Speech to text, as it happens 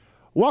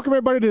Welcome,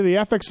 everybody, to the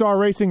FXR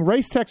Racing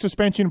Race Tech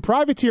Suspension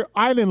Privateer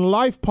Island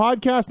Life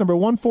podcast, number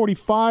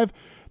 145.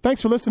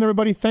 Thanks for listening,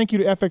 everybody. Thank you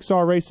to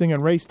FXR Racing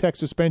and Race Tech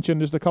Suspension.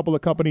 There's a couple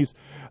of companies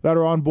that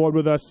are on board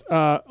with us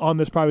on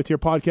this Privateer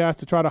podcast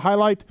to try to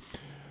highlight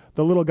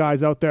the little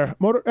guys out there.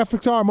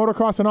 FXR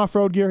Motocross and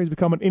Off-Road Gear has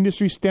become an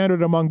industry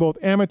standard among both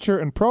amateur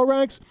and pro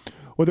ranks,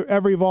 with their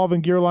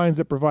ever-evolving gear lines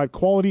that provide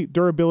quality,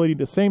 durability, at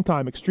the same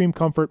time, extreme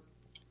comfort.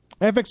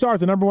 FXR is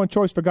the number one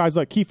choice for guys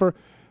like Kiefer,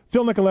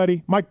 Phil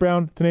Nicoletti, Mike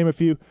Brown, to name a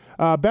few.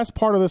 Best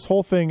part of this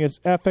whole thing is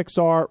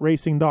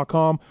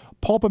FXRRacing.com.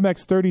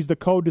 PulpMX 30 is the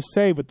code to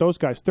save with those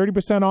guys.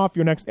 30% off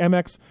your next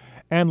MX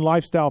and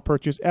lifestyle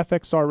purchase.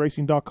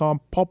 FXRRacing.com.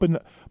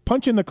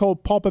 Punch in the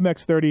code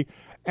PulpMX 30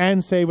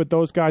 and save with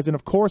those guys. And,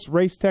 of course,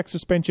 Race Tech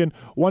Suspension,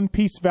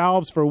 one-piece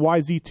valves for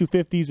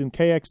YZ250s and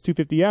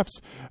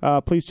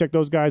KX250Fs. Please check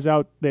those guys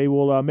out. They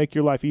will make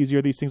your life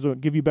easier. These things will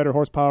give you better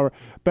horsepower,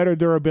 better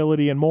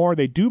durability, and more.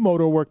 They do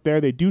motor work there.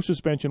 They do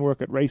suspension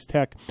work at Race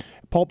Tech.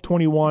 Pulp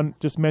 21,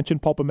 just mention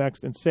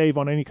PulpMX and save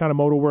on any kind of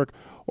motor work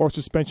or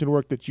suspension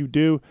work that you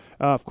do.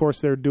 Of course,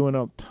 they're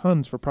doing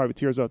tons for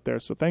privateers out there,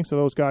 so thanks to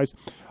those guys.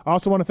 I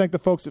also want to thank the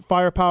folks at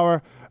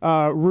Firepower,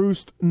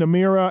 Roost,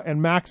 Namira, and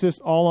Maxis,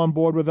 all on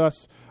board with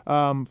us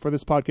for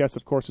this podcast,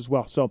 of course, as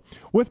well. So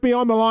with me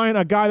on the line,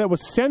 a guy that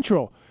was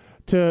central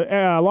to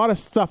a lot of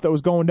stuff that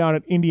was going down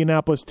at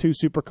Indianapolis 2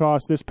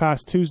 Supercross this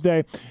past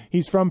Tuesday.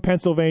 He's from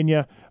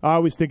Pennsylvania. I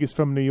always think he's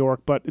from New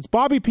York, but it's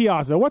Bobby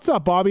Piazza. What's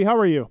up, Bobby? How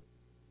are you?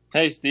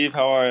 Hey, Steve.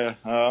 How are you?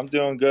 I'm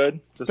doing good.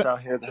 Just out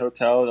here at the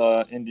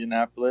hotel,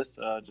 Indianapolis,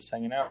 just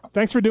hanging out.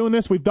 Thanks for doing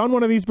this. We've done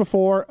one of these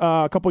before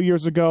a couple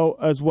years ago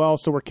as well,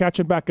 so we're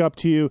catching back up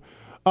to you.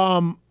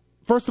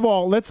 First of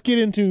all, let's get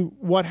into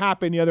what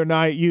happened the other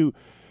night. You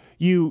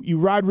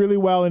ride really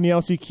well in the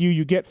LCQ.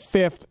 You get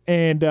fifth,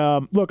 and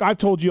look, I've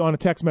told you on a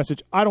text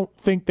message, I don't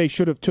think they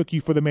should have took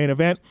you for the main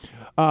event.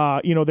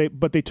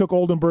 But they took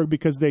Oldenburg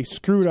because they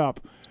screwed up.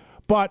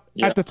 But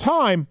at the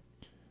time,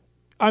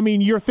 I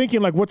mean, you're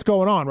thinking like, what's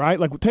going on, right?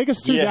 Like, take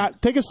us through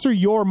that. Take us through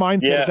your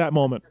mindset at that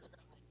moment.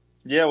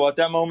 Yeah, well, at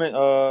that moment,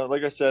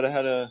 like I said, I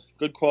had a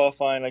good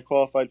qualifying. I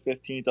qualified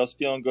 15th. I was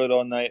feeling good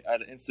all night. I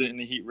had an incident in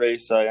the heat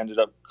race. I ended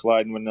up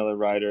colliding with another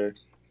rider.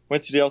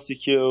 Went to the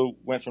LCQ,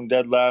 went from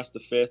dead last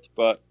to fifth.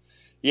 But,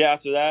 yeah,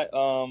 after that,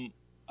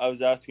 I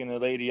was asking a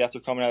lady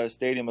after coming out of the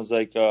stadium, I was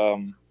like,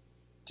 do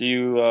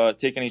you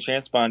take any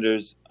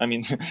transponders? I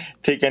mean,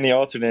 take any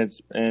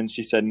alternates? And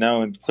she said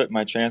no and clipped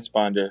my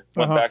transponder.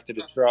 Went back to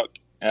the truck.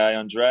 I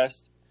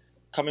undressed,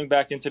 coming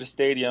back into the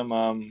stadium,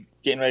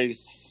 getting ready to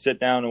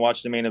sit down and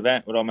watch the main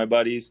event with all my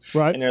buddies.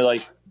 Right. And they're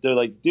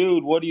like,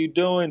 dude, what are you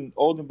doing?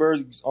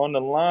 Oldenburg's on the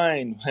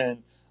line.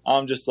 And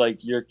I'm just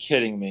like, you're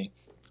kidding me.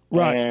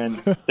 Right. And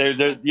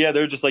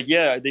they're just like,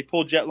 they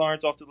pulled Jet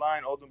Lawrence off the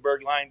line.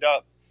 Oldenburg lined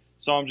up.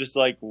 So I'm just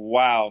like,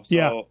 wow.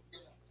 So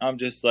I'm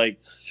just like,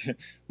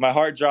 my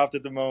heart dropped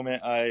at the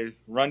moment. I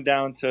run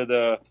down to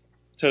the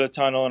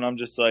tunnel, and I'm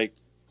just like,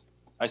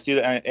 I see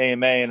the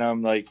AMA, and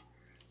I'm like,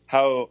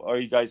 how are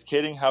you guys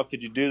kidding? How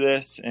could you do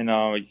this? And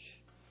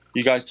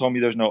you guys told me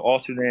there's no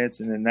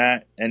alternates, and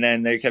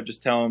then they kept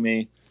just telling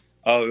me,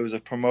 oh, it was a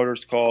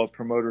promoter's call.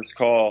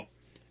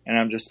 And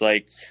I'm just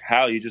like,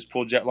 how? You just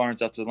pulled Jet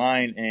Lawrence out the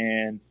line,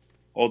 and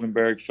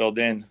Oldenburg filled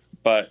in.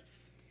 But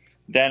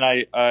then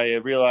I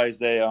realized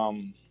they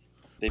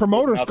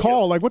promoter's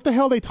call. Like, what the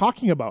hell are they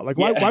talking about? Like,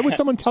 why would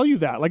someone tell you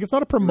that? Like, it's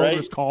not a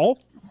promoter's call.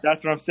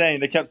 That's what I'm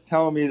saying. They kept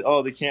telling me,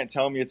 oh, they can't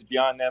tell me, it's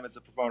beyond them. It's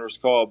a promoter's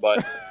call.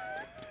 But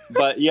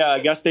but yeah, I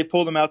guess they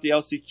pulled him out the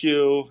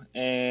LCQ,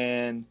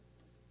 and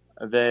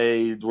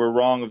they were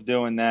wrong of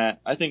doing that.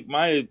 I think,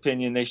 my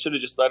opinion, they should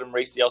have just let him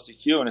race the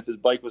LCQ, and if his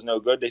bike was no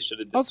good, they should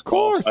have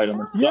disqualified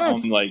him.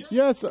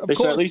 Yes, they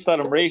should at least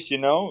let him race,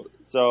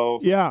 So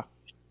yeah,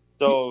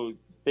 so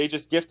they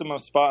just gift him a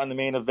spot in the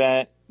main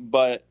event,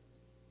 but.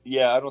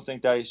 Yeah, I don't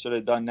think that he should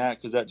have done that,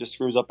 because that just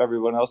screws up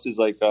everyone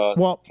else's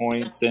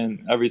points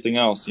and everything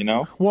else,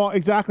 Well,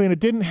 exactly, and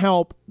it didn't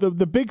help.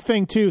 The big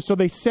thing too. So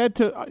they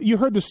said you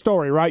heard the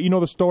story, right? You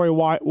know the story.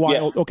 Why?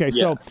 Yeah. Okay,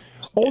 so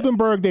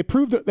Oldenburg, they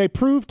proved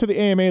to the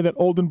AMA that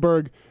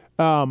Oldenburg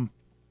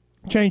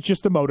changed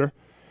just the motor,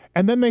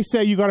 and then they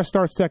say you got to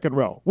start second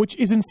row, which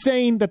is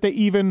insane that they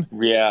even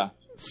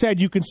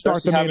said you can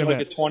start the main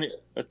event. Like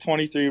a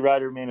 23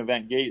 rider main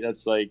event gate.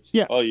 That's like,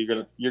 oh,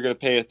 you're gonna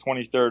pay a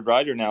 23rd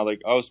rider now.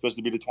 Like, I was supposed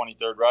to be the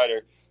 23rd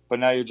rider, but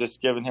now you're just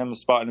giving him the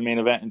spot in the main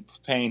event and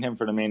paying him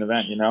for the main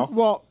event.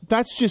 Well,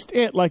 that's just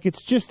it. Like,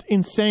 it's just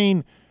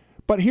insane.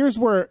 But here's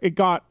where it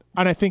got,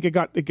 and I think it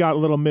got a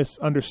little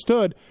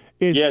misunderstood.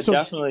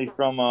 Definitely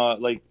from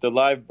the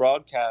live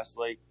broadcast.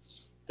 Like,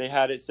 they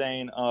had it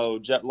saying, "Oh,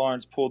 Jet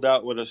Lawrence pulled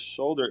out with a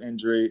shoulder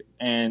injury,"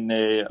 and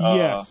they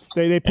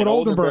put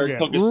Oldenburg in.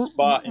 Took his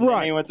spot, and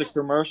then he went to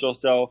commercial.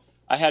 So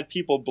I had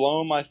people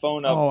blowing my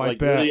phone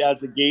up, really as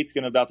the gate's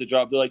about to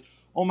drop. They're like,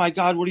 "Oh my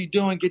God, what are you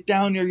doing? Get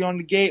down here! You're on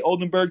the gate.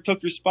 Oldenburg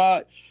took your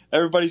spot."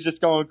 Everybody's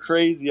just going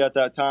crazy at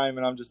that time,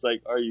 and I'm just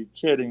like, "Are you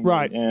kidding me?"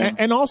 Right,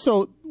 and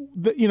also,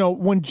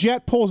 when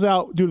Jet pulls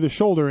out due to the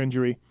shoulder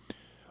injury,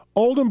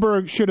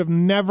 Oldenburg should have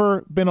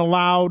never been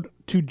allowed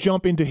to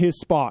jump into his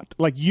spot.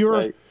 Like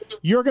you're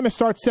going to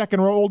start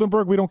second row,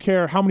 Oldenburg. We don't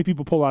care how many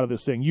people pull out of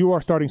this thing. You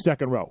are starting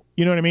second row.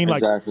 You know what I mean?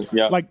 Exactly.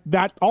 Like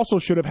that also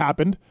should have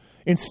happened.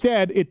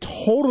 Instead, it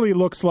totally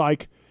looks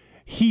like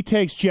he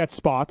takes Jet's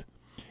spot,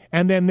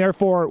 and then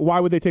therefore,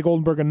 why would they take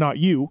Oldenburg and not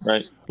you?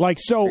 Right. Like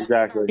so.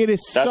 Exactly. It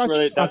is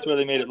that's where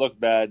they made it look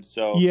bad.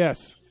 So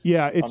yes,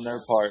 yeah, it's on their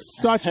part.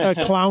 such a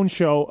clown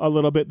show a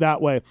little bit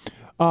that way.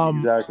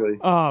 Exactly.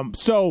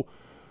 So,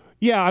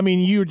 yeah, I mean,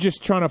 you're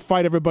just trying to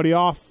fight everybody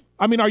off.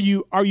 I mean, are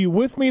you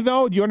with me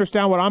though? Do you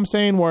understand what I'm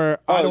saying? Where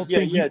I don't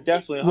think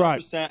definitely, 100%.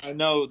 Right. I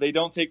know they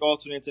don't take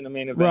alternates in the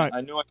main event. Right.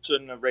 I knew I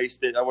shouldn't have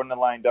raced it. I wouldn't have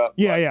lined up.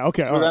 Yeah,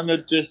 okay.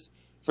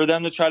 For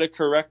them to try to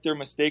correct their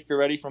mistake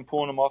already from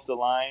pulling them off the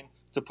line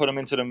to put them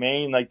into the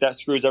main, like that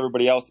screws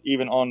everybody else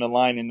even on the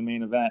line in the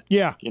main event.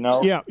 Yeah, you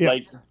know. Yeah.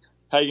 Like,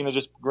 how are you gonna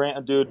just grant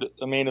a dude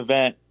a main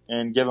event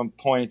and give him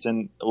points,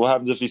 and what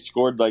happens if he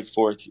scored like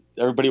fourth?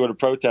 Everybody would have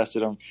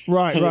protested him.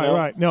 Right.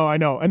 No, I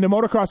know. And the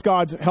motocross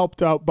gods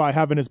helped out by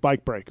having his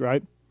bike break,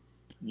 right?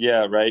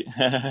 Yeah, right.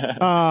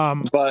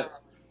 But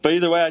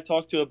either way, I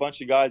talked to a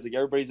bunch of guys. Like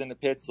everybody's in the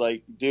pits.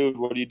 Like, dude,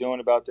 what are you doing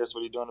about this?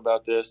 What are you doing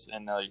about this?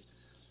 And like,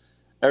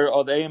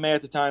 the AMA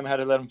at the time had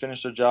to let them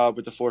finish their job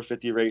with the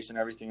 450 race and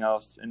everything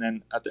else. And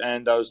then at the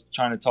end, I was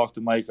trying to talk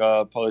to Mike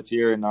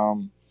Pelletier,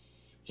 and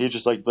he was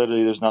just like,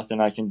 literally, there's nothing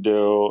I can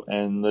do,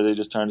 and literally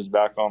just turned his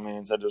back on me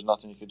and said, there's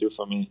nothing you can do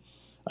for me.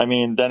 I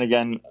mean, then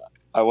again,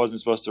 I wasn't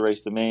supposed to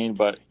race the main,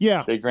 but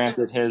they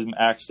granted him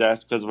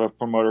access because of a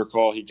promoter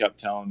call. He kept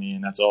telling me,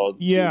 and that's all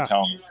he would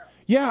tell me.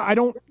 Yeah, I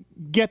don't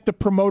get the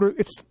promoter.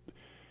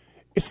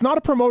 It's not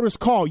a promoter's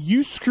call.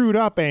 You screwed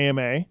up,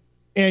 AMA,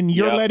 and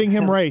you're letting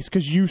him race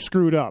because you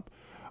screwed up.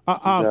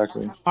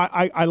 Exactly.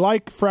 I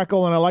like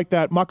Freckle, and I like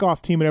that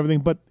Muck-Off team and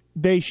everything, but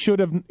they should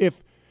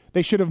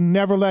have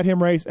never let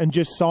him race and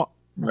just saw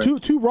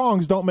two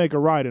wrongs don't make a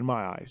right in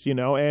my eyes, you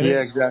know. And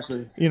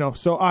exactly. You know,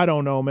 so I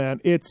don't know, man.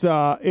 It's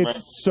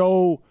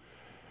so.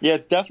 Yeah,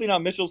 it's definitely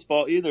not Mitchell's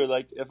fault either.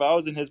 Like if I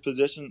was in his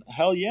position,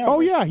 hell yeah. Oh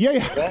yeah.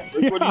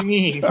 Like, what do you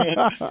mean?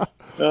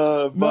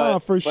 No,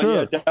 for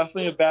sure. Yeah,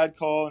 definitely a bad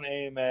call in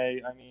AMA.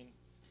 I mean,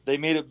 they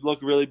made it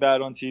look really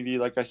bad on TV,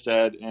 like I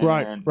said, and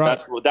right.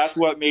 That's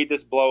what made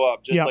this blow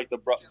up. Just like the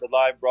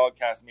live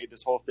broadcast made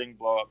this whole thing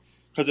blow up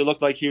because it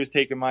looked like he was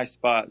taking my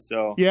spot.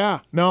 So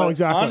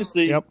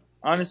exactly.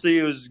 Honestly,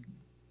 it was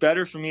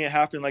better for me. It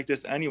happened like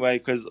this anyway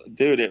because,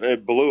 dude,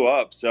 it blew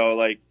up. So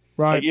like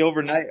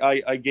overnight,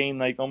 I gained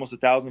like almost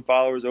 1,000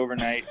 followers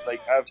overnight.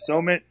 Like I have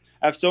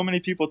so many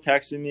people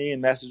texting me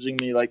and messaging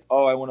me like,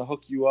 oh, I want to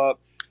hook you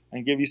up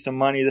and give you some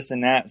money, this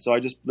and that. So I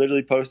just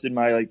literally posted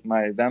my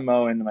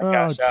Venmo and my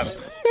Cash App.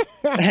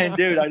 And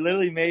dude, I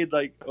literally made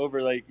like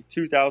over like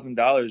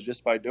 $2,000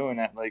 just by doing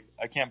that. Like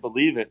I can't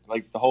believe it.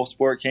 Like the whole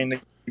sport came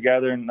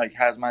together and like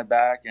has my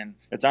back, and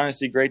it's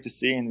honestly great to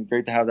see and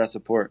great to have that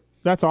support.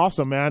 That's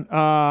awesome, man.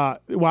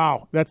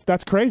 Wow,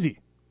 that's crazy.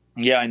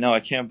 Yeah, I know. I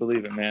can't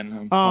believe it,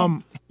 man.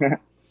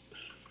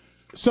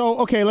 So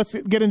okay, let's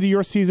get into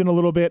your season a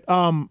little bit.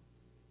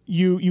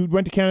 You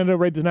went to Canada,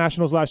 raced the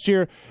Nationals last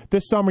year.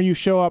 This summer you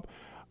show up.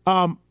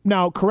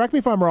 Now, correct me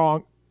if I'm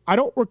wrong. I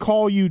don't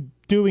recall you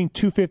doing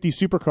 250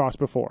 Supercross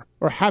before,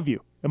 or have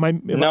you?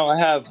 I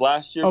have.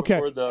 Last year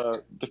before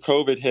the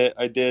COVID hit,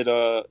 I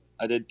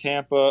did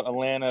Tampa,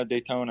 Atlanta,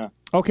 Daytona.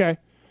 Okay,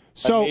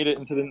 so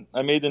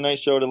I made the night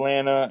show at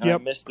Atlanta, and I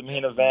missed the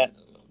main event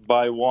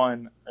by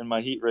one in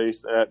my heat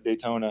race at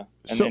Daytona,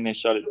 and then they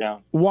shut it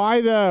down.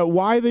 Why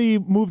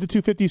the move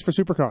to 250s for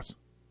Supercross?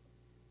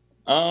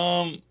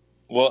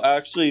 Well,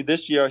 actually,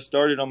 this year I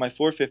started on my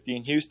 450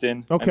 in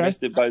Houston. Okay. I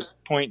missed it by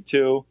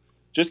 0.2,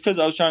 just because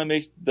I was trying to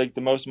make like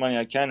the most money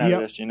I can out of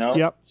this, you know?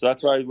 Yep. So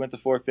that's why I went to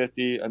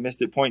 450. I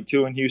missed it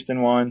 0.2 in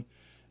Houston 1.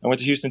 I went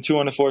to Houston 2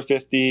 on the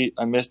 450.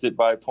 I missed it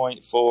by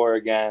 0.4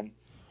 again.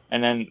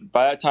 And then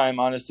by that time,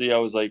 honestly, I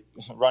was like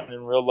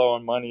running real low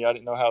on money. I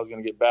didn't know how I was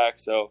going to get back.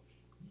 So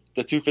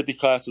the 250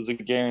 class was a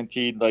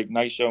guaranteed like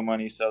night show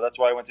money. So that's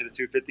why I went to the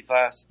 250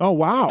 class. Oh,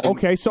 wow.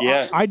 Okay. So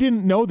I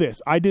didn't know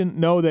this. I didn't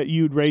know that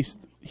you'd raced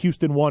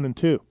Houston 1 and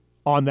 2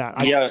 on that.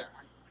 I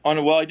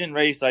didn't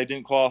race. I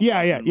didn't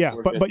qualify. Yeah.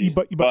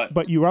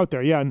 But you were out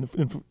there. Yeah. In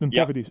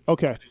 450s.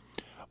 Okay.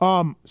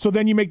 So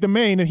then you make the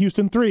main in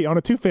Houston 3 on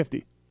a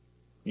 250.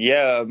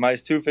 Yeah. My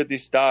 250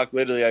 stock,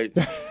 literally,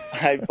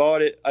 I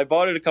bought it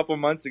a couple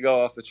months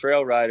ago off a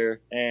Trail Rider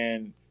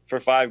and for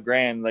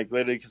 $5,000, like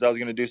literally because I was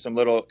going to do some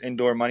little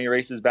indoor money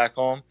races back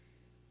home,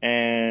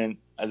 and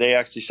they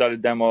actually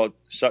shut them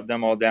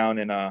all down.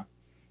 And I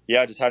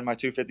just had my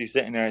 250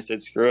 sitting there. I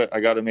said, screw it, I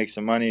got to make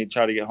some money,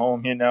 try to get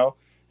home,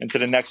 into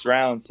the next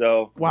round.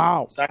 So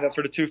signed up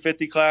for the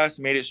 250 class,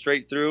 made it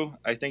straight through.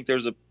 I think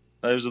there's a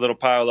little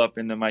pile up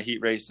into my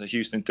heat race, the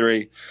Houston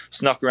 3.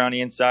 Snuck around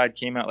the inside,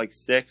 came out like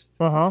 6th,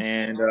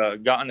 and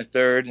got in the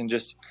 3rd and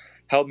just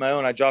held my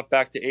own. I dropped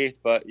back to 8th,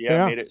 but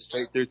made it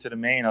straight through to the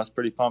main. I was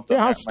pretty pumped. Yeah,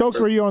 how stoked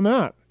were you on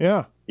that?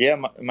 Yeah. Yeah,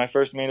 my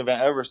first main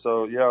event ever.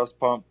 So I was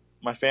pumped.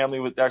 My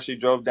family actually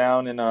drove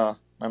down, and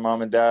my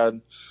mom and dad,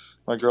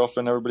 my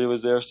girlfriend, everybody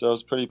was there. So I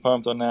was pretty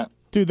pumped on that.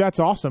 Dude, that's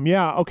awesome.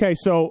 Yeah. Okay.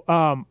 So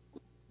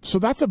So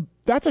that's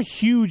a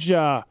huge.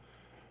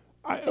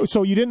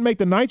 So you didn't make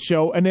the night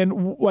show, and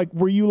then like,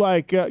 were you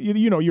like,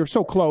 you're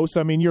so close.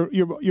 I mean,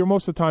 you're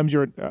most of the times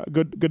you're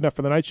good enough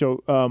for the night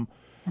show.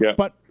 Yeah.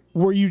 But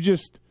were you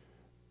just?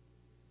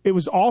 It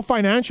was all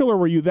financial, or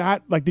were you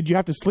that like? Did you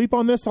have to sleep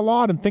on this a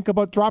lot and think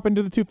about dropping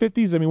to the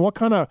 250s? I mean, what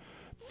kind of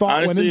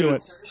thought went into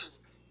it?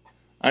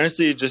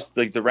 Honestly, just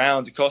like the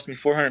rounds, it cost me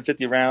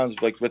 450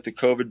 rounds, like with the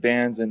COVID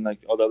bands and like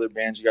all the other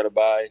bands you got to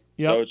buy.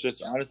 Yep. So it's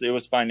just, honestly, it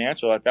was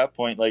financial at that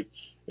point. Like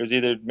it was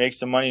either make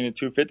some money in the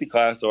 250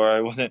 class, or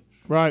I wasn't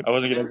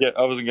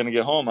gonna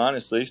get home,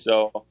 honestly.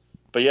 So,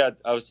 but yeah,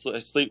 I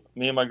sleep.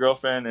 Me and my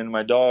girlfriend and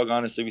my dog.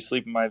 Honestly, we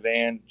sleep in my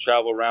van,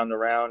 travel around,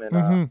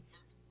 and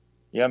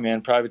yeah,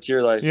 man,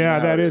 privateer life. Yeah,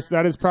 that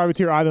is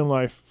privateer island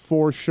life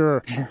for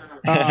sure.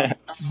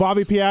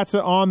 Bobby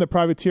Piazza on the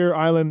Privateer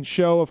Island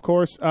show, of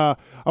course. I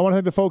want to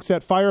thank the folks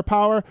at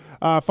Firepower.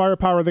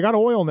 Firepower, they got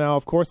oil now,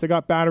 of course. They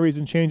got batteries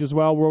and change as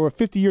well. We're over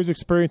 50 years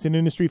experience in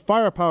industry.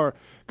 Firepower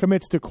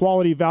commits to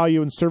quality,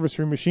 value, and service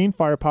for your machine.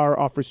 Firepower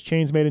offers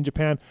chains made in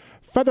Japan,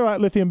 Featherlight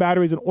lithium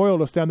batteries, and oil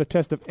to stand the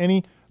test of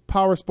any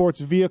power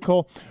sports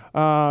vehicle.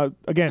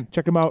 Again,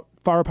 check them out.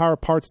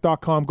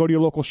 Firepowerparts.com. Go to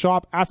your local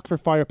shop. Ask for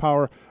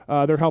Firepower.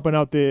 They're helping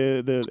out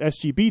the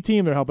SGB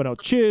team. They're helping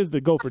out Chiz, the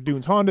Gopher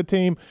Dunes Honda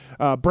team.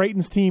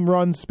 Brayton's team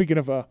runs, speaking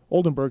of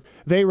Oldenburg,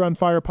 they run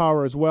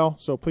Firepower as well.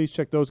 So please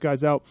check those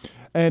guys out.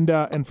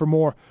 And for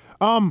more.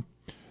 What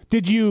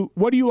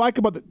do you like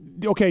about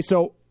okay,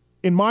 so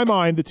in my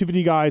mind, the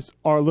 250 guys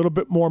are a little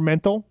bit more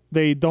mental.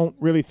 They don't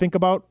really think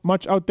about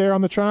much out there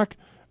on the track.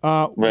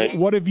 Right.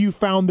 What have you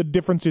found the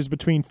differences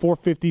between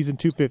 450s and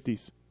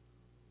 250s?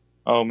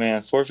 Oh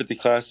man, 450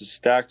 class is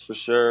stacked for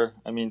sure.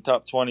 I mean,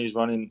 top 20 is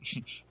running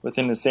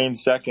within the same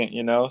second,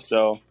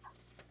 So,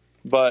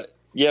 but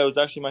yeah, it was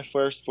actually my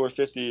first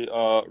 450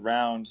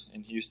 round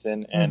in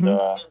Houston, and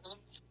I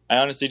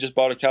honestly just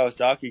bought a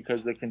Kawasaki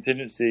because the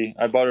contingency.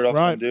 I bought it off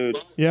some dude,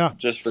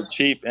 just for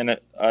cheap, and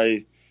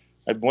I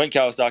went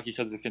Kawasaki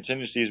because the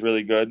contingency is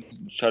really good.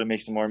 Try to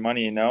make some more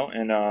money, and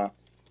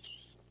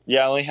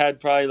yeah, I only had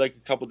probably like a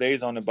couple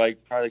days on the bike,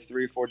 probably like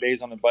 3 or 4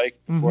 days on the bike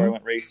before I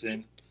went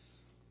racing.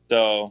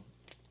 So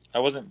I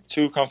wasn't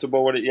too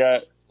comfortable with it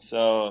yet.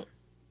 So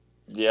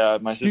yeah,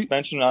 my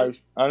suspension, I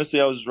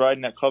was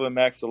riding at Club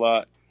MX a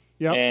lot.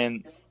 Yep.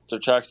 And the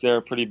tracks there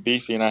are pretty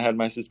beefy, and I had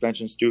my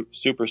suspension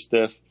super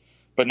stiff.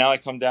 But now I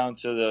come down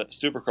to the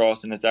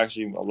Supercross, and it's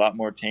actually a lot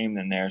more tame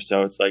than there.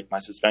 So it's like my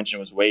suspension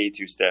was way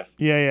too stiff.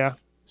 Yeah.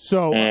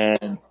 So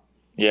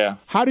yeah.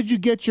 How did you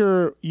get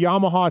your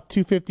Yamaha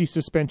 250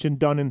 suspension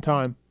done in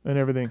time and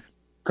everything?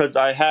 Because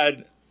I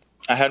had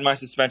my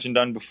suspension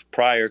done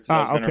prior because I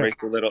was going to race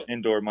a little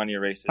indoor money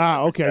races.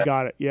 Okay,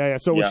 got it. Yeah.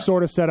 So it was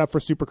sort of set up for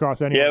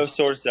Supercross anyway. Yeah, it was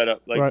sort of set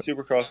up. Like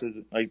Supercross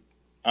is like,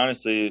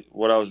 honestly,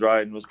 what I was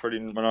riding was pretty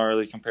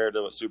minorly compared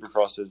to what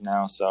Supercross is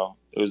now. So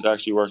it was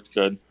actually worked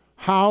good.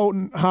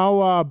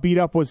 How beat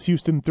up was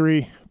Houston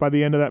 3 by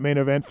the end of that main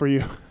event for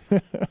you?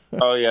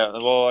 Oh yeah,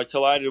 well, I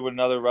collided with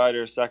another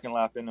rider second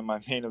lap into my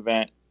main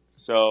event.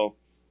 So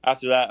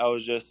after that, I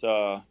was just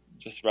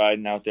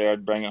riding out there.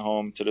 I'd bring it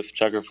home to the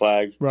checker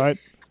flag. Right.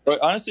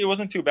 But honestly, it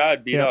wasn't too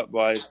bad beat up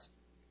wise.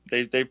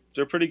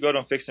 They're pretty good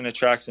on fixing the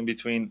tracks in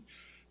between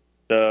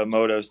the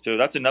motos too.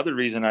 That's another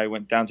reason I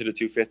went down to the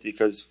 250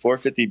 because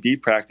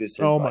 450B practice is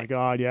my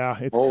god, yeah,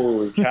 it's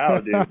holy cow,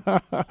 dude.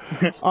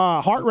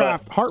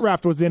 Heart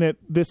Raft was in it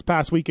this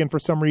past weekend for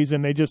some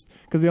reason. They just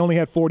because they only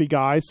had 40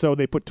 guys, so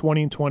they put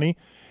 20 and 20,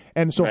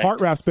 and so Heart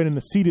Raft's been in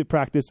the seated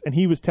practice, and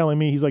he was telling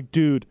me he's like,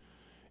 dude,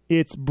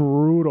 it's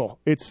brutal.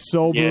 It's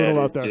so brutal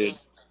out there. Dude.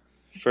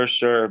 For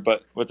sure,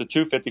 but with the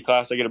 250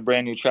 class, I get a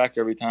brand new track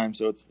every time,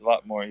 so it's a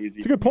lot more easy.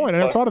 It's a good point. I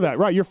never thought of that.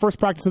 Right, your first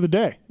practice of the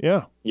day.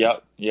 Yeah.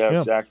 Yep. Yeah,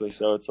 exactly.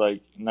 So it's like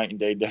night and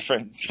day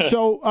difference.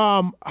 So,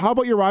 how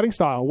about your riding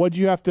style?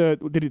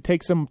 Did it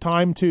take some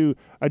time to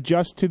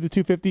adjust to the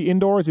 250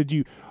 indoors?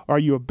 Are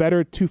you a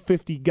better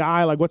 250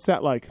 guy? Like, what's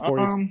that like for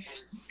you?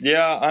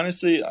 Yeah,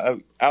 honestly,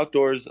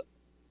 outdoors,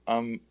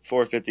 I'm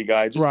 450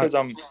 guy just because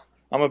I'm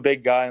a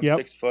big guy. I'm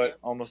 6 foot,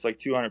 almost like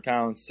 200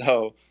 pounds.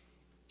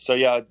 So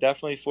yeah,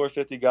 definitely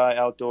 450 guy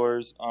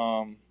outdoors.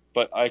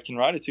 But I can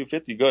ride a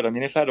 250 good. I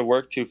mean, if I had to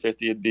work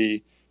 250, it'd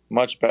be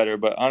much better.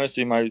 But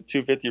honestly, my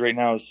 250 right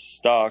now is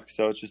stock.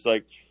 So it's just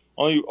like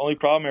only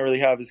problem I really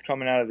have is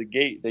coming out of the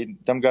gate.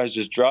 Them guys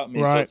just drop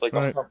me. So it's like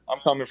I'm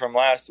coming from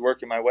last,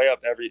 working my way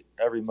up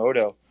every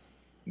moto.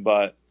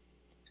 But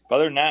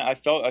other than that, I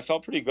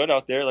felt pretty good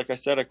out there. Like I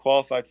said, I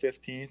qualified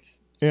 15th.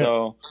 Yeah.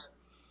 So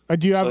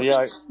do you have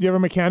a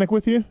mechanic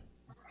with you?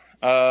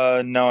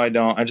 No, I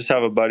don't. I just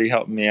have a buddy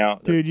helping me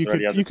out. Dude, you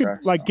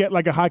could like get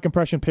like a high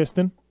compression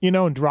piston,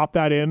 and drop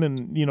that in,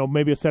 and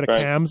maybe a set of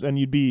cams, and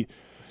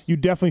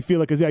you'd definitely feel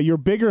like, you're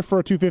bigger for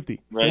a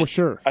 250 for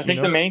sure. I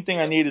think the main thing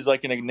I need is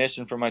like an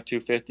ignition for my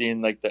 250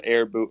 and like the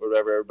air boot or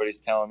whatever everybody's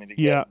telling me to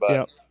get.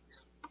 But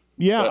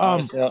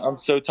honestly, I'm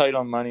so tight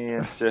on money.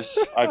 It's just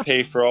I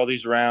pay for all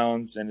these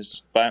rounds, and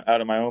it's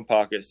out of my own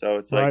pocket. So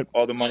it's like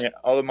all the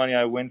money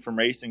I win from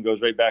racing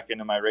goes right back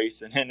into my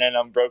racing, and then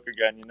I'm broke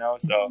again.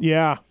 So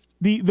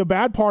The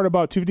bad part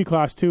about 250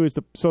 class too is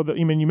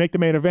you make the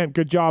main event,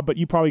 good job, but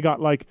you probably got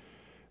like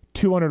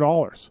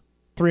 $200,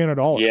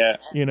 $300. Yeah.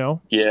 You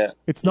know? Yeah.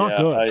 It's not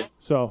good.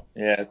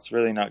 Yeah, it's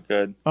really not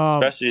good.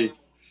 Especially,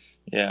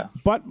 yeah.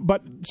 But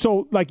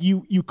so like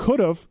you could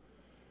have,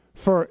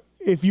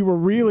 if you were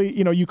really,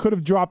 you could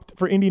have dropped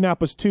for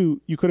Indianapolis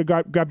 2, you could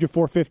have grabbed your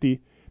 450.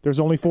 There's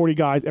only 40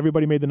 guys.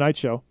 Everybody made the night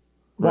show.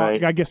 Well,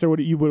 Right. I guess you would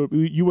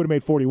have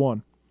made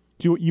 41.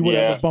 So you would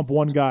have bumped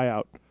one guy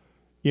out.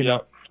 You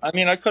know? I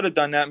mean, I could have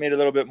done that, made a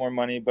little bit more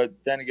money, but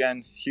then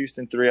again,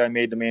 Houston 3, I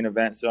made the main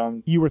event,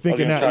 so you were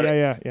thinking that,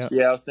 yeah.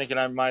 Yeah, I was thinking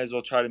I might as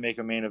well try to make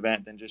a main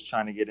event than just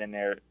trying to get in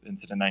there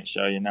into the night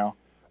show,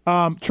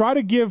 Try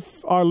to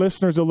give our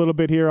listeners a little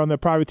bit here on the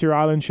Privateer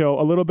Island show,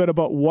 a little bit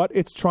about what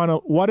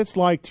it's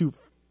like to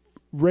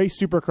race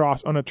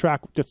Supercross on a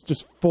track that's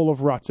just full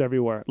of ruts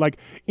everywhere. Like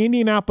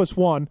Indianapolis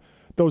 1,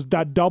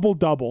 that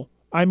double.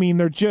 I mean,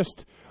 they're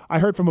just. I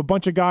heard from a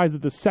bunch of guys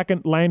that the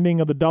second landing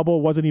of the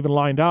double wasn't even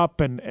lined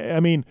up, and I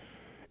mean,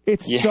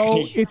 it's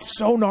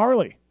so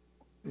gnarly.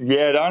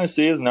 Yeah, it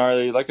honestly is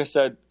gnarly. Like I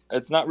said,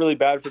 it's not really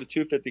bad for the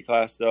 250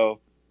 class though.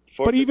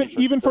 But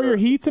even for your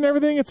heats and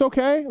everything, it's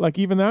okay. Like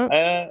even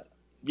that.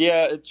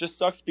 Yeah, it just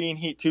sucks being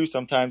heat 2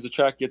 sometimes. The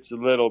track gets a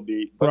little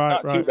beat, but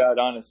not too bad,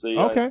 honestly.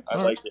 Okay,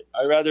 I like it.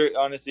 I rather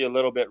honestly a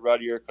little bit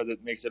ruttier because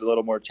it makes it a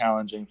little more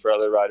challenging for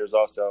other riders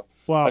also.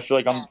 Wow. I feel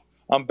like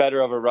I'm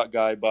better of a rut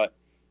guy, but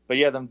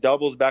yeah, them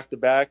doubles back to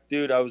back,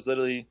 dude. I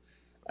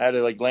had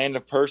to like land the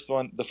first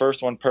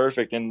one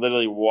perfect and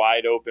literally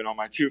wide open on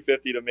my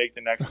 250 to make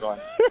the next one.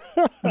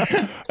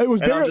 It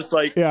was. And I'm just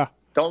like, yeah.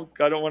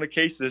 I don't want to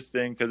case this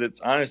thing because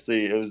it's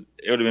honestly it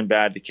would have been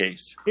bad to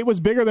case. It was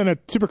bigger than a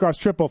Supercross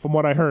triple from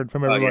what I heard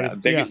from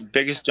everybody.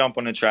 Biggest jump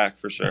on the track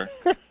for sure.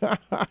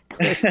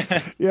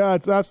 Yeah,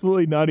 it's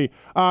absolutely nutty.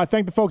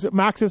 Thank the folks at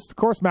Maxxis, of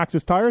course,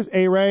 Maxxis Tires,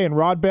 A-Ray and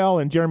Rod Bell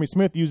and Jeremy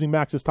Smith using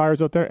Maxxis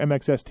Tires out there,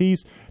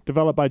 MXSTs,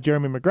 developed by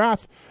Jeremy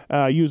McGrath,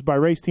 used by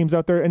race teams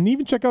out there, and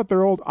even check out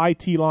their old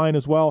IT line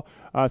as well.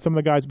 Some of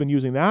the guys have been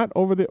using that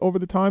over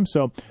the time.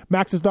 So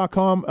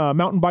Maxxis.com,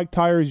 mountain bike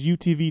tires,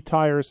 UTV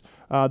tires,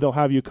 they'll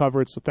have you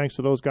covered. So thanks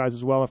to those guys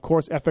as well. Of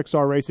course,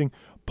 FXR Racing,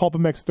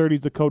 PulpMX 30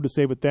 is the code to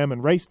save with them,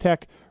 and Race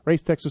Tech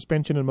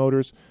suspension and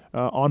motors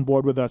on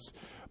board with us.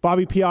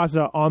 Bobby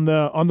Piazza on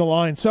the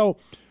line. So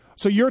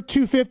your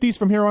 250s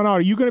from here on out,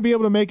 are you going to be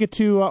able to make it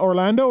to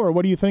Orlando, or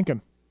what are you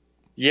thinking?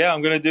 Yeah,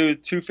 I'm going to do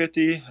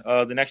 250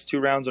 the next 2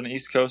 rounds on the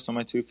East Coast on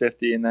my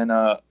 250, and then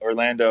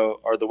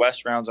Orlando or the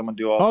West rounds I'm going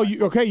to do all.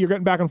 Oh, okay, you're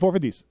getting back on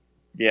 450s.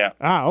 Yeah.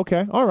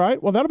 Okay. All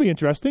right. Well, that'll be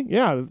interesting.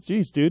 Yeah.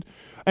 Geez, dude.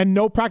 And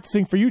no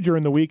practicing for you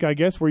during the week, I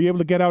guess. Were you able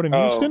to get out in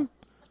Houston?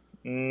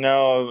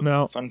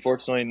 No.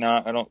 Unfortunately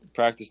not. I don't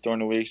practice during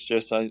the weeks.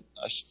 Just I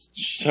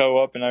show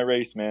up and I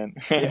race, man.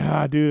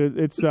 Yeah, dude.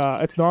 It's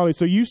gnarly.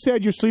 So you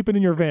said you're sleeping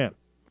in your van.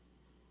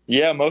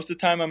 Yeah, most of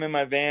the time I'm in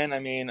my van. I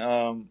mean,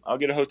 I'll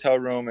get a hotel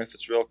room if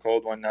it's real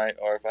cold one night,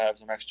 or if I have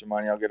some extra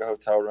money, I'll get a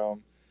hotel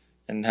room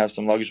and have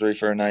some luxury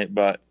for a night.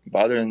 But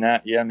other than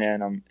that, yeah,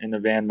 man, I'm in the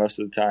van most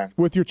of the time.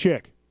 With your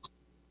chick?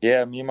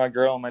 Yeah, me and my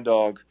girl and my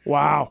dog.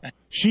 Wow.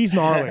 She's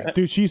gnarly.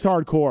 Dude, she's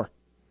hardcore.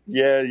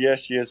 Yeah,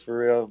 she is for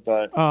real.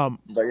 But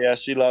yeah,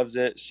 she loves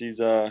it. She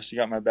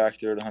got my back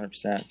through it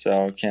 100%,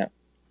 so can't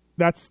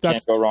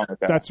go wrong with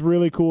that. That's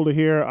really cool to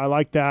hear. I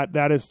like that.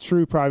 That is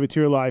true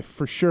privateer life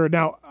for sure.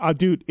 Now,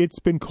 dude, it's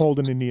been cold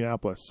in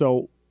Indianapolis.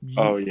 So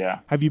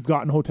have you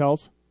gotten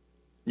hotels?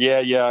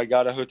 Yeah, I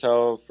got a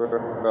hotel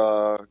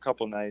for a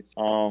couple nights.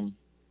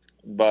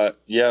 But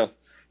yeah,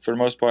 for the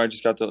most part, I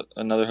just got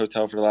another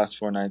hotel for the last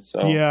 4 nights.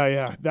 So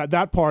yeah,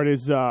 that part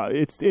is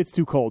it's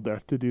too cold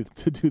there to do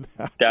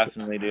that.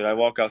 Definitely, dude. I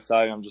walk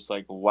outside, I'm just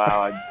like,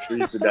 wow, I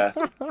freeze to death.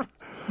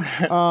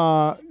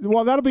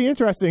 Well, that'll be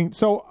interesting.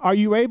 So, are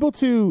you able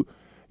to?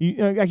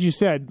 As you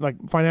said, like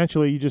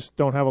financially, you just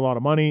don't have a lot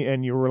of money,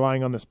 and you're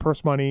relying on this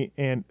purse money.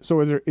 And so,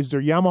 is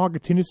there Yamaha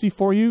contingency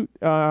for you?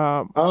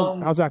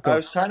 How's that going? I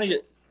was trying to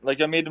get.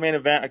 I made the main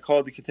event. I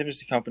called the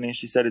contingency company.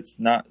 She said it's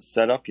not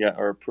set up yet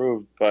or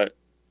approved, but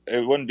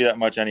it wouldn't be that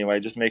much anyway.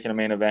 Just making a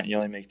main event, you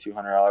only make $200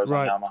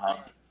 on Yamaha.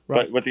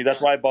 Right. But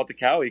that's why I bought the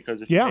Cowie,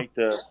 because if you make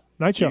the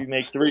night show, you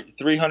make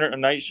 300 a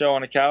night show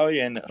on a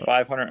Cowie and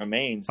 500 a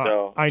main.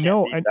 So I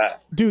know, and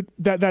dude,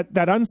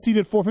 that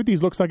unseated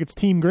 450s looks like it's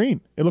team green.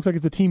 It looks like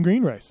it's the team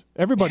green race.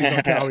 Everybody's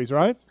on Cowies,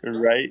 right?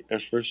 Right,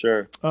 that's for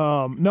sure.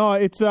 No,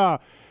 it's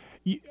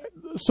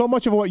so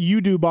much of what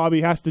you do, Bobby,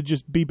 has to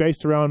just be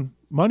based around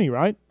money,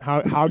 right?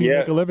 How do you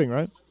make a living,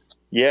 right?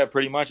 Yeah,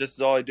 pretty much. This is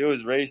all I do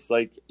is race.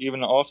 Like, even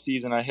the off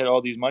season, I hit all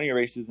these money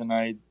races, and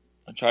I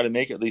try to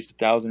make at least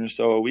 1,000 or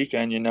so a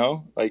weekend.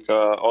 Like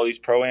all these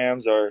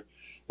pro-ams, or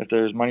if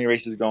there's money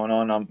races going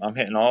on, I'm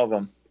hitting all of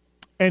them.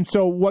 And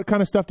so, what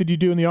kind of stuff did you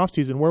do in the off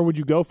season? Where would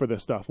you go for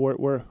this stuff?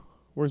 Where's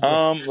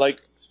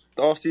like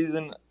the off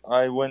season,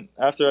 I went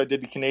after I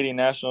did the Canadian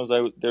Nationals.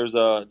 There's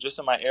just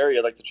in my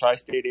area, like the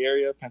tri-state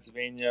area,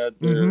 Pennsylvania,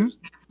 there's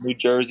New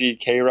Jersey,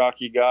 K-Rock.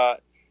 You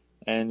got.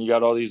 And you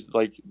got all these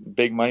like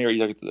big money, or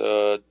like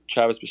the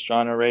Travis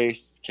Pastrana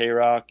race,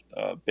 K-Rock,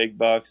 Big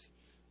Bucks.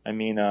 I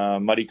mean,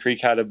 Muddy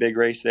Creek had a big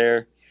race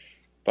there.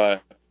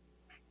 But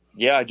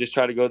yeah, I just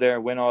try to go there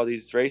and win all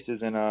these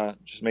races and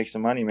just make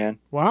some money, man.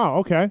 Wow.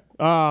 Okay.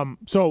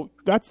 So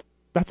that's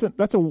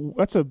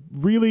a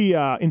really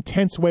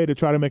intense way to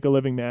try to make a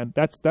living, man.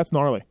 That's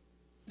gnarly.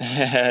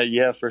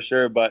 Yeah, for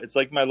sure. But it's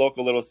like my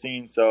local little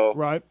scene. So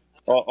right.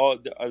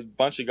 A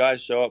bunch of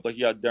guys show up. Like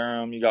you got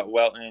Durham, you got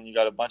Welton, you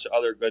got a bunch of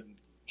other good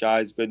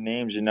guys, good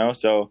names, you know.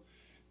 So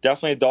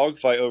definitely a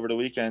dogfight over the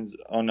weekends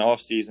on the off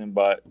season,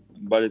 but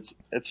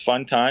it's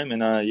fun time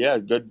and yeah,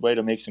 good way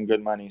to make some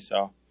good money.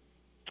 So.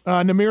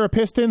 Namira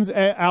Pistons,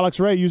 Alex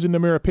Ray using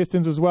Namira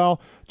Pistons as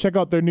well. Check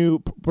out their new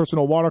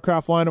personal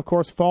watercraft line, of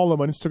course. Follow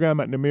them on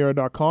Instagram at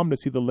namira.com to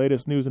see the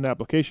latest news and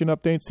application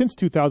updates. Since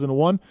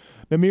 2001,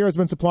 Namira has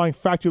been supplying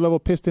factory-level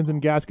pistons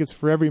and gaskets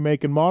for every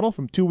make and model,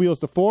 from 2 wheels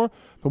to 4.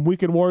 From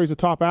weekend warriors to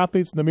top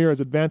athletes,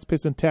 Namira's advanced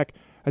piston tech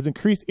has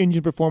increased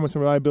engine performance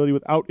and reliability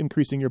without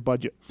increasing your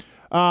budget.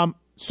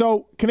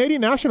 So,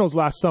 Canadian Nationals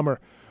last summer.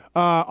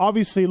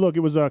 Obviously, look,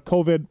 it was a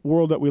COVID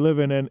world that we live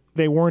in, and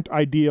they weren't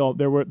ideal.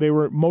 They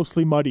were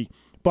mostly muddy.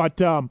 But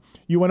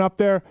you went up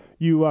there.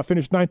 You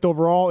finished 9th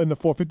overall in the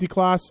 450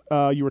 class.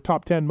 You were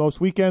top 10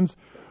 most weekends.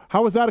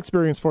 How was that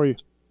experience for you?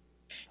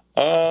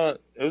 It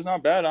was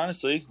not bad,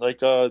 honestly. Like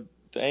the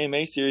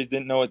AMA series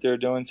didn't know what they were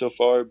doing so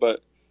far,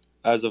 but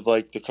as of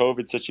like the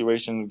COVID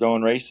situation,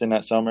 going racing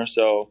that summer,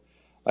 so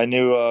I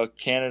knew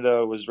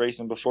Canada was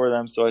racing before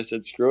them, so I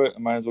said, screw it, I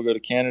might as well go to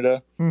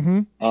Canada.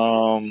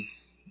 Mm-hmm.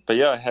 But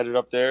yeah, I headed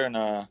up there and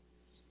I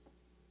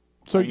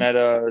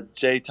met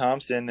Jay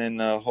Thompson, and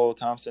the whole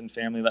Thompson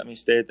family let me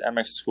stay at the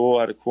MX school.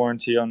 I had a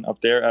quarantine up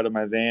there out of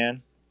my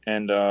van,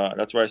 and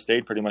that's where I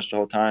stayed pretty much the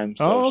whole time.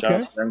 So shout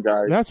out to them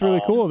guys. That's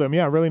really cool of them.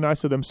 Yeah, really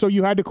nice of them. So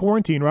you had to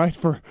quarantine, right,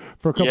 for a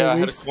couple of weeks? Yeah, I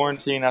had to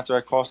quarantine after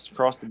I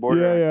crossed the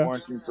border. Yeah. I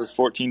quarantined for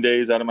 14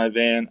 days out of my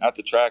van at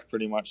the track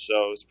pretty much,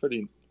 so it was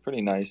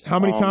pretty nice. How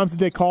many times did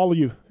they call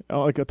you?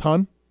 Like a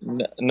ton?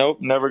 Nope,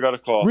 never got a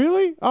call.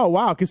 Really? Oh,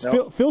 wow, because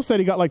nope. Phil said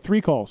he got like 3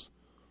 calls.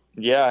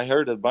 Yeah, I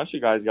heard a bunch of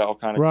guys got all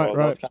kind of calls.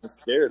 Right. I was kind of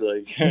scared,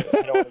 like I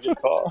don't want to get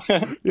a call.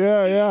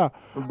 Yeah.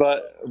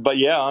 But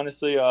yeah,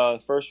 honestly,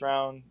 first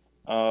round,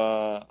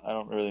 I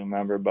don't really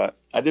remember, but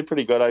I did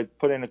pretty good. I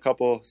put in a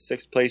couple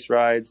 6th place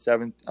rides,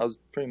 7th. I was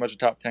pretty much a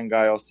top 10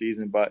 guy all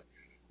season, but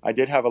I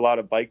did have a lot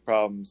of bike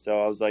problems,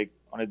 so I was like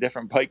on a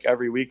different bike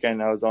every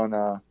weekend. I was on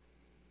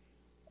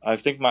I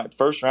think my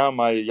first round,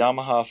 my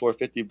Yamaha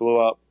 450 blew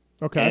up.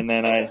 Okay. And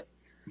then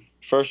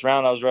first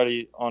round, I was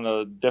ready on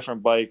a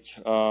different bike.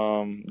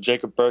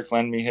 Jacob Burke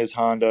lent me his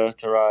Honda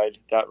to ride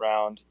that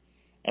round.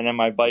 And then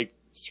my bike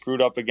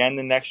screwed up again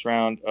the next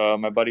round.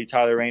 My buddy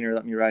Tyler Rayner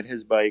let me ride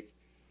his bike.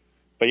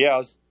 But yeah, I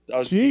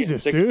was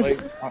Jesus, getting 6th dude.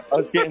 place. I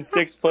was getting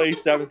 6th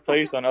place, 7th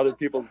place on other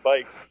people's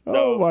bikes.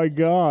 So, oh my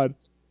God.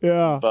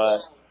 Yeah.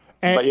 But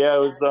yeah, it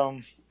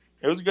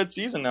was a good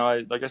season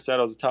though. Like I said,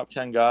 I was a top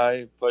 10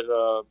 guy, put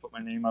my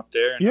name up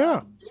there. And,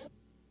 yeah.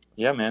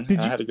 Yeah, man.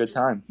 I had a good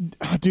time.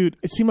 Dude,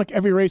 it seemed like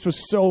every race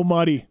was so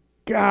muddy.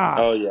 God.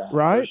 Oh, yeah.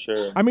 Right? For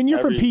sure. I mean, you're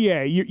from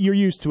PA. You're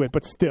used to it,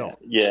 but still.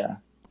 Yeah.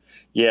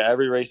 Yeah,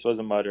 every race was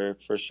a mudder,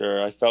 for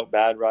sure. I felt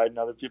bad riding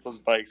other people's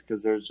bikes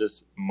because there was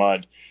just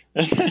mud.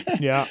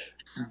 Yeah.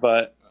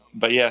 But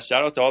yeah,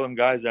 shout out to all them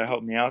guys that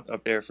helped me out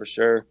up there, for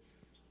sure.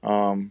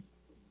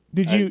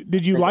 Did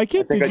you like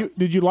it?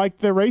 Did you like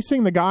the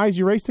racing, the guys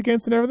you raced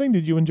against and everything?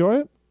 Did you enjoy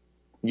it?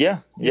 Yeah.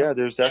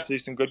 There's actually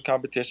some good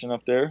competition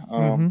up there.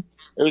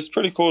 It was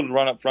pretty cool to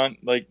run up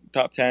front, like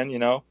top 10, you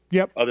know.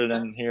 Yep. Other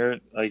than here,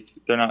 like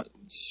they're not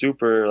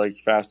super like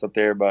fast up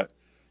there, but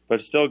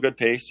it's still a good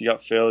pace. You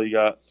got Phil, you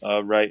got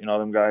Wright, and all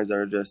them guys that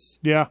are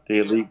just the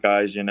elite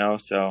guys, you know.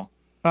 So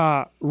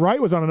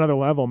Wright was on another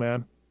level,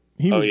 man.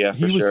 He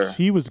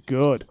was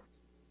good.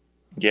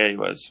 Yeah, he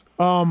was.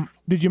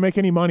 Did you make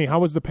any money? How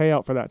was the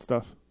payout for that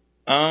stuff?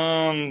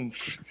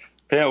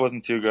 Payout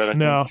wasn't too good. I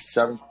think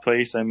 7th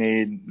place, I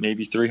made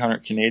maybe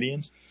 300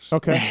 Canadian.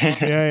 Okay.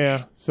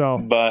 Yeah. So,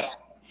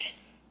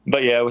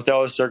 but yeah, with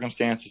all the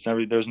circumstances,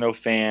 there's no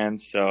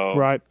fans, so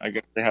right. I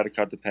guess they had to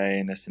cut the pay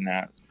and this and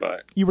that.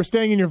 But you were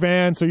staying in your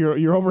van, so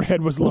your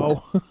overhead was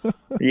low.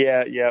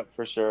 yeah,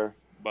 for sure.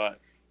 But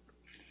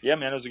yeah,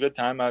 man, it was a good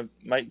time. I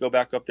might go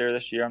back up there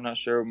this year. I'm not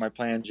sure my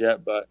plans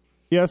yet, but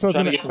yeah, that's what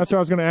I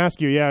was going to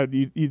ask you. Yeah,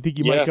 you think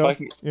you might go?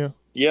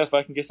 If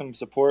I can get some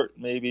support,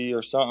 maybe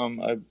or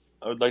something,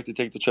 I would like to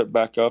take the trip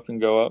back up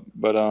and go up,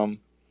 but I'm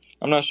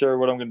not sure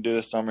what I'm going to do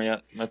this summer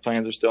yet. My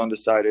plans are still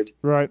undecided.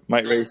 Right.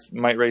 Might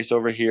race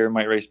over here,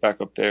 might race back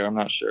up there. I'm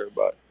not sure,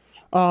 but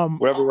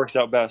whatever works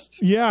out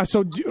best. Yeah.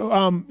 So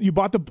you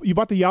bought the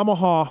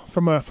Yamaha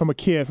from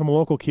a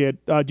local kid.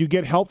 Do you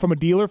get help from a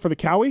dealer for the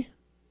Cowie?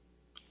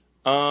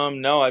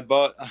 No,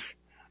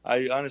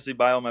 I honestly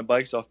buy all my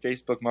bikes off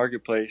Facebook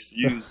Marketplace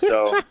used,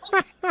 so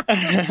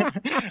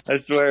I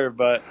swear.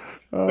 But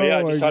yeah,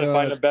 I just try to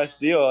find the best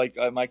deal. Like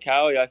my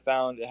Cowie, I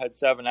found it had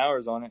 7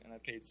 hours on it, and I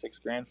paid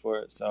 $6,000 for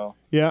it. So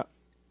yeah,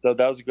 so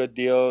that was a good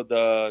deal.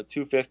 The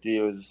 250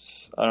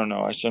 was, I don't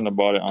know, I shouldn't have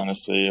bought it,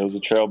 honestly. It was a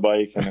trail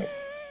bike, and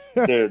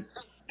dude,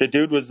 the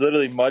dude was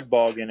literally mud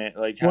bogging it.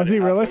 Like, was he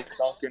really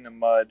sunk in the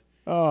mud?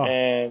 Oh.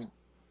 And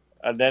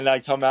And then I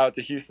come out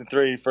to Houston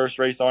 3, first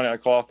race on it. I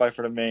qualify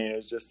for the main. It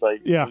was just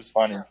like, it was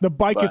funny. The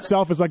bike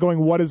itself is like going,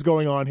 what is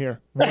going on here?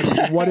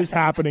 What is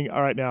happening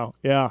right now?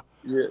 Yeah,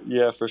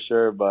 for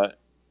sure. But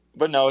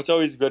no, it's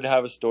always good to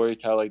have a story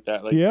tell like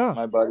that. Like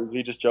my buddies,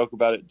 we just joke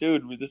about it.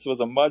 Dude, this was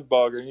a mud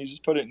bogger and you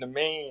just put it in the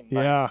main.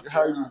 Like,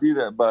 how do you do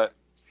that? But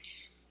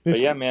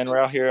yeah, man, we're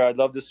out here. I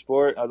love the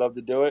sport. I love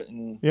to do it.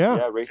 And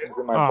racing's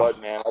in my blood,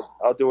 man.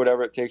 I'll do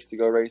whatever it takes to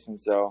go racing.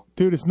 So,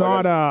 dude, it's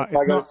not. If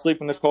I gotta sleep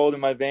in the cold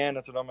in my van,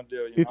 that's what I'm gonna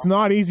do. It's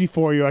not easy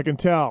for you. I can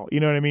tell. You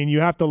know what I mean?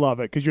 You have to love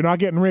it because you're not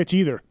getting rich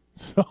either.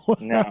 So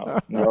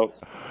no,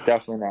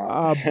 definitely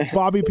not.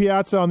 Bobby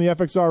Piazza on the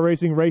FXR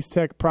Racing Race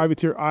Tech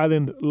Privateer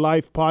Island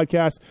Life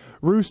podcast.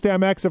 Roost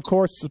MX, of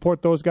course,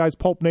 support those guys.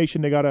 Pulp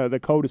Nation, they got the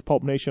code is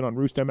Pulp Nation on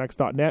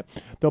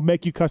roostmx.net. They'll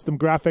make you custom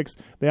graphics.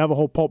 They have a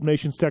whole Pulp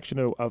Nation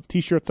section of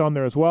T-shirts on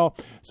there as well.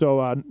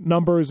 So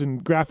numbers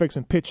and graphics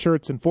and pitch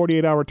shirts and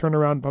 48-hour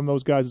turnaround from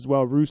those guys as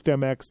well.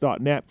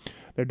 roostmx.net.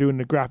 They're doing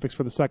the graphics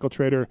for the Cycle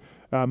Trader,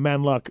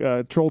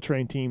 Manluck, Troll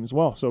Train team as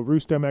well. So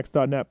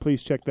roostmx.net,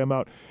 please check them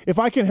out. If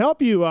I can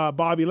help you,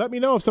 Bobby, let me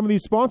know if some of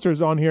these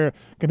sponsors on here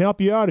can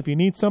help you out. If you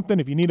need something,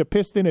 if you need a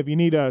piston, if you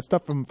need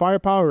stuff from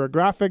Firepower or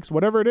graphics,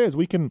 whatever it is,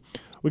 we can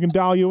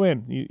dial you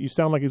in. You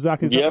sound like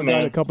exactly the type of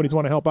guy that companies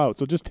want to help out.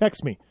 So just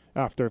text me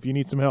after if you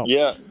need some help.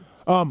 Yeah,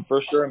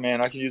 for sure,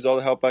 man. I can use all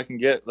the help I can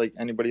get. Like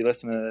anybody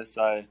listening to this,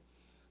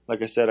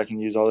 like I said, I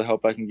can use all the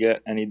help I can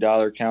get. Any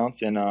dollar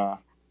counts, and I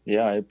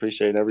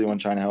appreciate everyone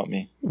trying to help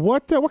me.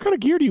 What kind of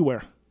gear do you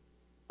wear?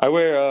 I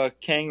wear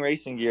Kang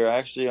racing gear. I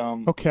actually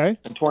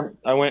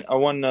I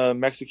won the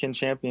Mexican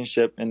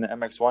championship in the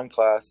MX1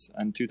 class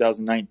in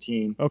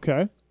 2019.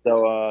 Okay.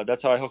 So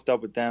that's how I hooked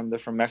up with them. They're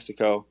from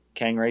Mexico,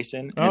 Kang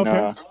Racing.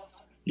 And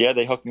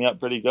they hooked me up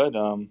pretty good.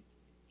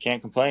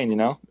 Can't complain, you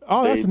know.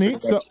 Oh, that's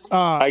neat. So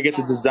I get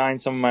to design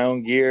some of my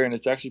own gear, and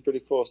it's actually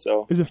pretty cool.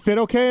 So does it fit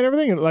okay and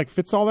everything? It like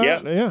fits all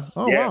that? Yeah.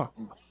 Oh, wow.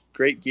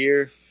 Great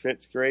gear,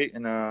 fits great,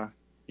 and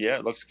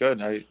it looks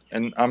good.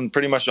 I'm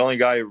pretty much the only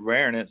guy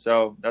wearing it,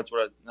 so that's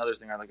another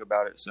thing I like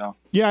about it. So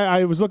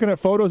I was looking at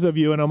photos of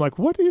you, and I'm like,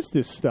 what is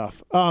this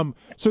stuff? So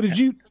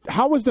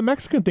how was the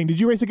Mexican thing? Did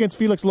you race against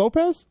Felix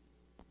Lopez?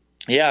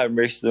 Yeah, I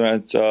raced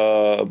against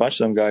a bunch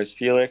of them guys.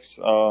 Felix.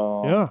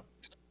 All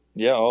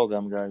of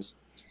them guys.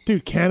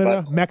 Dude,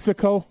 Canada,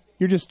 Mexico,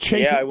 you're just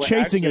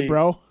chasing it,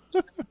 bro.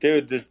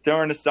 Dude,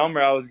 during the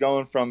summer, I was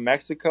going from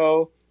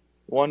Mexico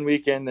one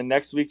weekend, the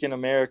next week in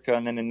America,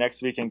 and then the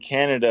next week in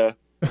Canada.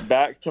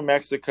 Back to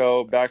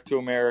Mexico, back to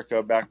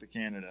America, back to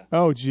Canada.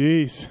 Oh,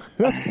 geez.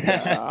 That's,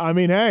 I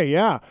mean, hey,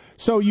 yeah.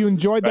 So you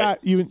enjoyed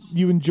that? You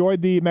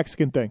enjoyed the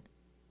Mexican thing?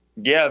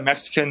 Yeah,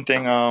 Mexican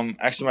thing.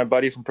 Actually, my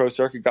buddy from Pro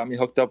Circuit got me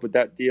hooked up with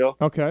that deal.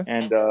 Okay.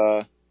 And,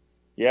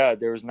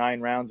 there was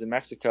 9 rounds in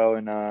Mexico,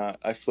 and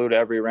I flew to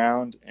every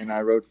round, and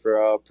I rode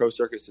for Pro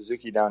Circuit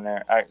Suzuki down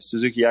there,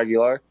 Suzuki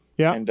Aguilar.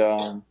 Yeah. And,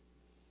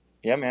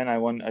 man, I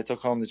won. I took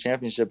home the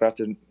championship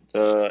after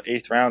the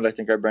 8th round. I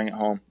think I bring it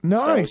home.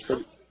 Nice.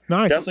 So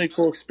nice. Definitely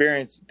cool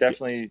experience.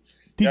 Definitely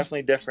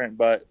different,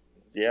 but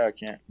I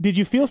can't. Did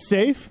you feel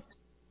safe?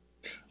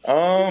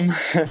 Yeah,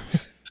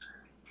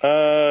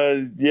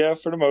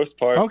 for the most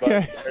part.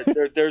 Okay.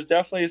 But there's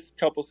definitely a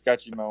couple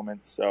sketchy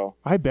moments. So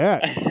I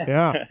bet.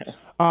 Yeah.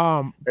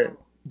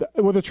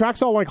 Were the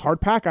tracks all like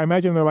hard pack? I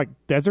imagine they're like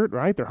desert,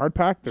 right? They're hard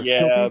packed. They're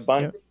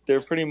silty.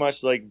 They're pretty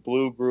much like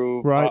blue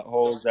groove, right.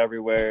 potholes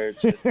everywhere,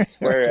 just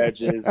square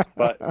edges.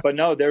 But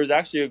no,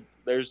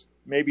 there's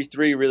maybe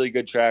 3 really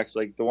good tracks.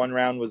 Like the one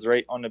round was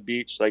right on the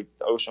beach, like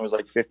the ocean was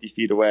like 50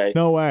 feet away.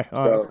 No way.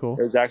 Oh, that's cool.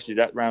 It was actually,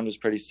 that round was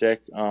pretty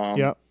sick.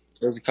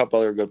 There's a couple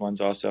other good ones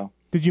also.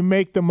 Did you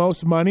make the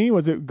most money?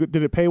 Was it good?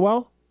 Did it pay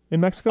well in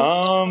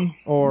Mexico?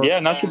 Yeah,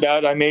 not too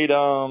bad. I made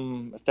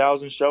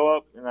 1,000 show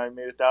up, and I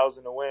made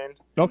 1,000 to win.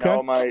 Okay. And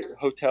all my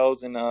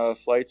hotels and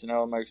flights and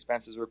all my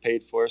expenses were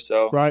paid for.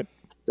 So right.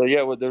 So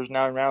there's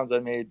 9 rounds. I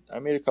made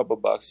a couple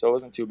bucks, so it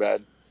wasn't too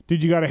bad.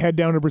 Dude, you got to head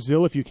down to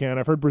Brazil if you can.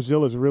 I've heard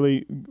Brazil is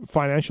really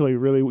financially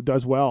really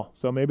does well.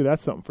 So maybe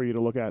that's something for you to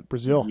look at.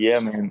 Brazil. Yeah,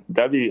 man.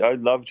 I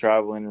love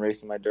traveling and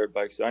racing my dirt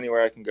bike. So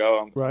anywhere I can go,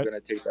 I'm going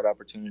to take that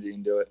opportunity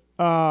and do it.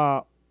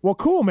 Well,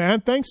 cool,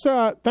 man. Thanks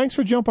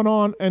for jumping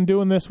on and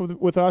doing this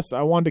with us.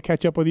 I wanted to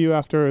catch up with you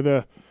after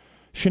the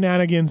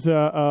shenanigans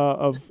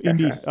of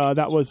Indy.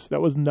 That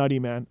was nutty,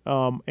 man.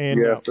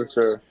 For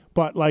sure.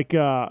 But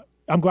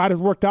I'm glad it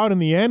worked out in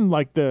the end.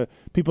 Like the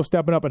people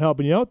stepping up and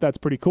helping you out. That's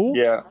pretty cool.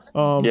 Yeah.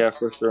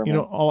 For sure. You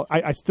know,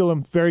 I still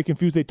am very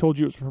confused. They told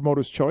you it was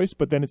promoter's choice,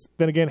 but then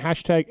again,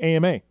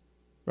 #AMA,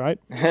 right?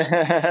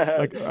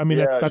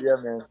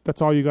 Man.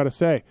 That's all you got to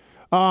say.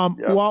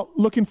 Well,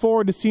 looking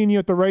forward to seeing you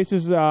at the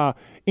races.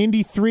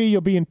 Indy 3,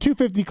 you'll be in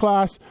 250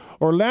 class.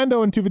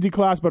 Orlando in 250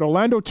 class, but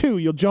Orlando 2,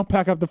 you'll jump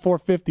back up to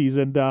 450s.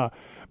 And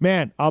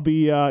man, I'll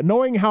be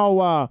knowing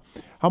how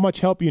much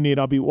help you need.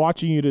 I'll be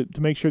watching you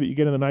to make sure that you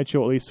get in the night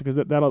show at least, because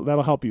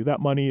that'll help you. That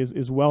money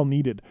is well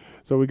needed.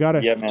 So we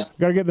gotta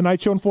get the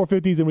night show in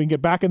 450s, and we can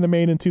get back in the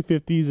main in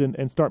 250s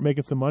and start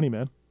making some money,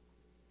 man.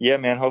 Yeah,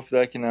 man.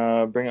 Hopefully I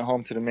can bring it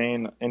home to the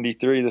main Indy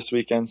 3 this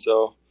weekend.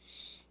 So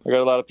I got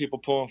a lot of people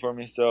pulling for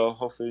me, so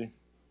hopefully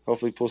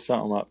pull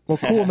something up. Well,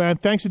 cool, man.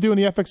 Thanks for doing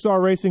the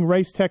FXR Racing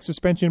Race Tech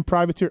Suspension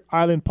Privateer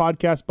Island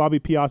podcast, Bobby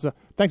Piazza.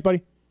 Thanks,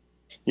 buddy.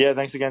 Yeah,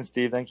 thanks again,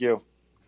 Steve. Thank you.